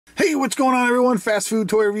Hey, what's going on, everyone? Fast Food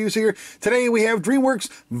Toy Reviews here. Today we have DreamWorks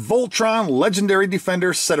Voltron Legendary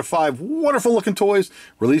Defender set of 5 wonderful looking toys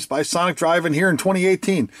released by Sonic Drive-In here in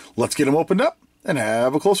 2018. Let's get them opened up and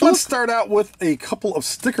have a closer look. Let's start out with a couple of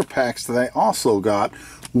sticker packs that I also got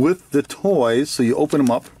with the toys. So you open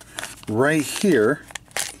them up right here.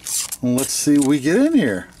 And let's see what we get in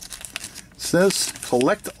here. It says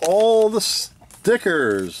collect all the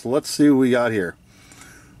stickers. Let's see what we got here.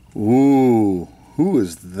 Ooh. Who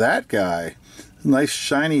is that guy? Nice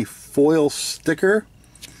shiny foil sticker.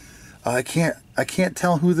 I can't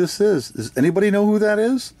tell who this is. Does anybody know who that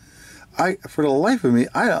is? For the life of me,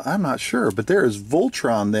 I'm not sure. But there is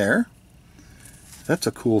Voltron there. That's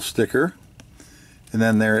a cool sticker. And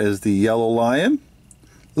then there is the yellow lion,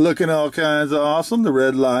 looking all kinds of awesome. The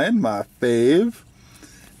red lion, my fave,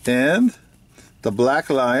 and the black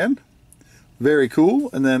lion, very cool.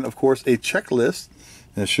 And then of course a checklist.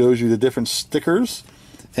 And it shows you the different stickers.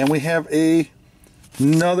 And we have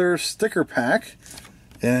another sticker pack.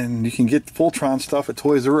 And you can get Voltron stuff at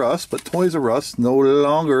Toys R Us. But Toys R Us no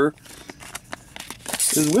longer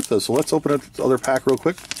is with us. So let's open up the other pack real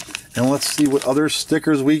quick. And let's see what other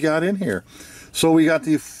stickers we got in here. So we got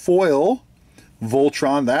the foil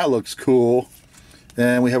Voltron. That looks cool.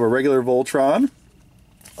 And we have a regular Voltron.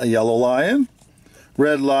 A yellow lion.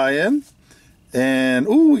 Red lion. And,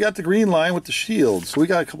 ooh, we got the green line with the shield. So we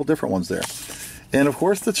got a couple different ones there. And, of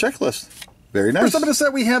course, the checklist. Very nice. First up in the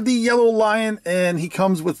set, we have the yellow lion, and he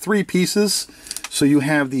comes with 3 pieces. So you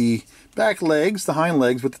have the back legs, the hind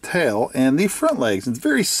legs with the tail, and the front legs. It's a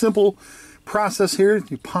very simple process here.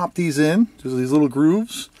 You pop these in. There's these little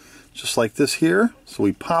grooves, just like this here. So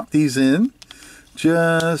we pop these in,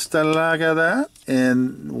 just like that.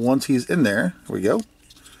 And once he's in there, here we go.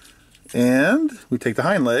 And we take the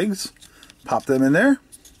hind legs, pop them in there,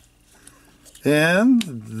 and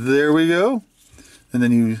there we go. And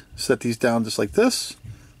then you set these down just like this,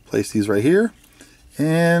 place these right here,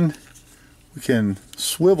 and we can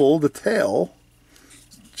swivel the tail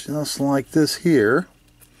just like this here.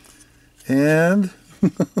 And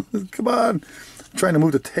come on, I'm trying to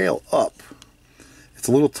move the tail up. It's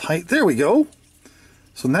a little tight. There we go.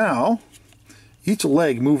 So now each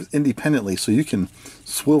leg moves independently, so you can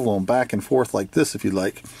swivel them back and forth like this if you'd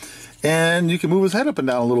like. And you can move his head up and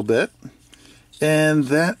down a little bit. And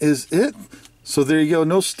that is it. So there you go.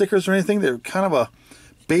 No stickers or anything. They're kind of a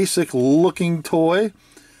basic looking toy,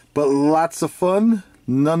 but lots of fun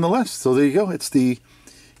nonetheless. So there you go. It's the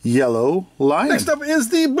yellow lion. Next up is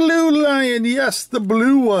the blue lion. Yes, the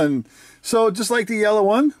blue one. So just like the yellow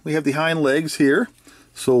one, we have the hind legs here.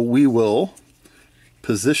 So we will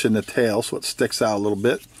position the tail so it sticks out a little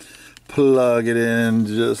bit. Plug it in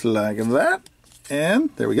just like that. And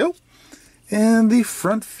there we go. And the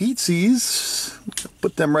front feetsies,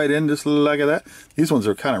 put them right in just like that. These ones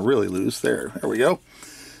are kind of really loose. There we go.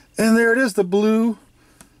 And there it is, the blue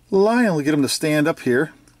lion. We'll get him to stand up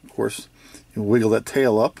here. Of course, you wiggle that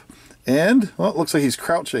tail up. And, well, it looks like he's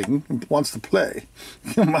crouching and wants to play.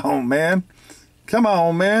 Come on, man. Come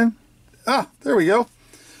on, man. Ah, there we go.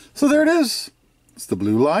 So there it is. It's the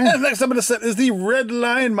blue lion. And next up in the set is the red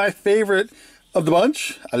lion, my favorite of the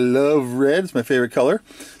bunch. I love red. It's my favorite color.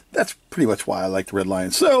 That's pretty much why I like the red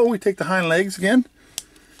lion. So we take the hind legs again,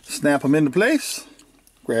 snap them into place,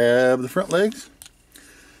 grab the front legs,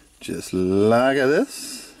 just like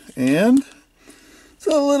this, and it's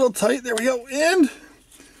a little tight. There we go. And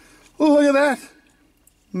oh, look at that.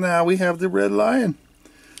 Now we have the red lion.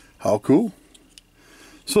 How cool.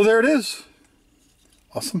 So there it is.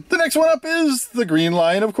 Awesome. The next one up is the green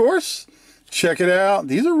lion, of course. Check it out.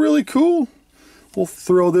 These are really cool. We'll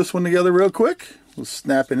throw this one together real quick. We'll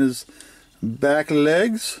snap in his back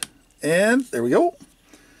legs, and there we go.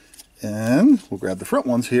 And we'll grab the front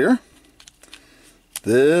ones here.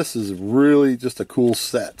 This is really just a cool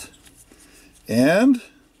set. And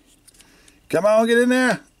come on, get in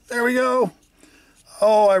there. There we go.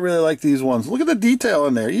 Oh, I really like these ones. Look at the detail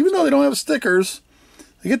in there. Even though they don't have stickers,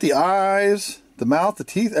 they get the eyes, the mouth, the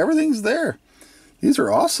teeth, everything's there. These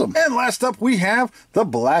are awesome. And last up, we have the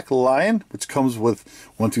black lion, which comes with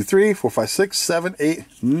 1, 2, 3, 4, 5, 6, 7, 8,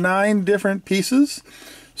 9 different pieces.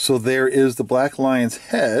 So there is the black lion's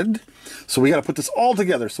head. So we got to put this all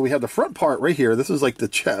together. So we have the front part right here. This is like the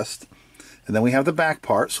chest. And then we have the back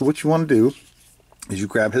part. So what you want to do is you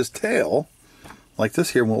grab his tail like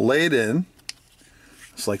this here, and we'll lay it in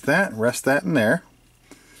just like that, and rest that in there.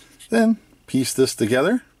 Then piece this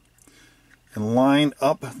together and line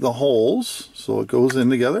up the holes so it goes in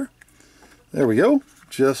together. There we go,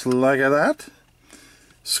 just like that.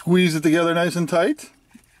 Squeeze it together nice and tight.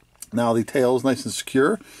 Now the tail is nice and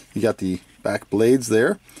secure. You got the back blades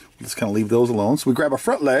there. Just kind of leave those alone. So we grab a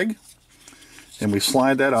front leg and we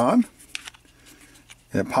slide that on.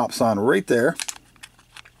 And it pops on right there.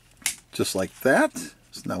 Just like that.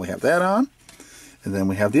 So now we have that on. And then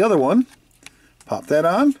we have the other one. Pop that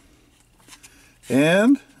on.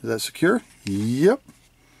 And is that secure? Yep.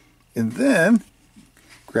 And then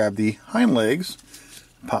grab the hind legs.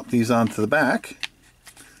 Pop these onto the back.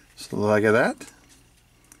 So like that.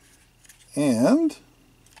 And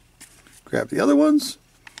grab the other ones.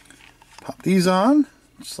 Pop these on.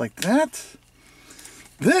 Just like that.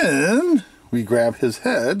 Then we grab his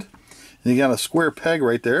head. And you got a square peg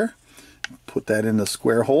right there. Put that in the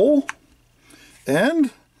square hole.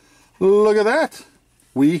 And look at that.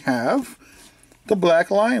 We have the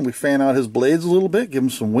black lion. We fan out his blades a little bit. Give him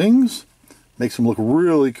some wings. Makes him look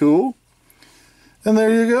really cool. And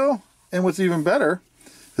there you go. And what's even better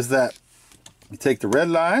is that you take the red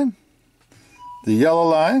lion, the yellow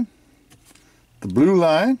lion, the blue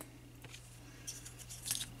lion,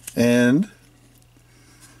 and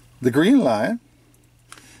the green lion,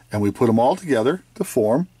 and we put them all together to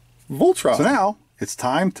form Voltron. So now it's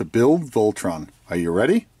time to build Voltron. Are you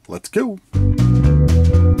ready? Let's go.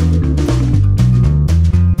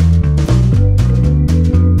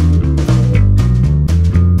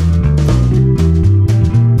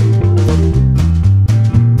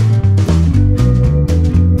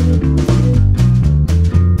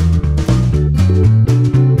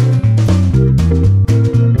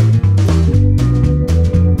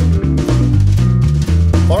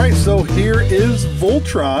 So here is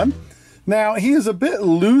Voltron. Now he is a bit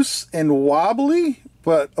loose and wobbly,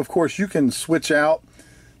 but of course you can switch out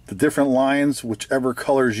the different lines, whichever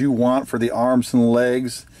colors you want for the arms and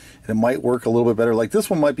legs, and it might work a little bit better. Like this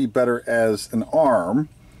one might be better as an arm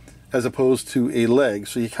as opposed to a leg,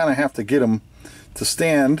 so you kind of have to get them to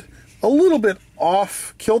stand a little bit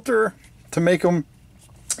off kilter to make them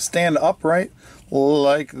stand upright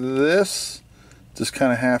like this. Just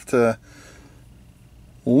kind of have to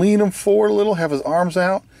lean him forward a little, have his arms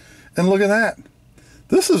out, and look at that.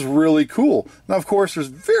 This is really cool. Now, of course, there's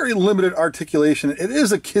very limited articulation. It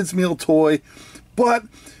is a kid's meal toy, but,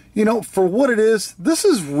 you know, for what it is, this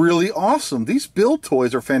is really awesome. These build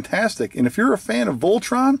toys are fantastic, and if you're a fan of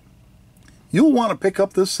Voltron, you'll want to pick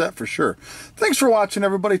up this set for sure. Thanks for watching,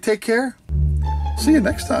 everybody. Take care. See you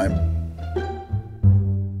next time.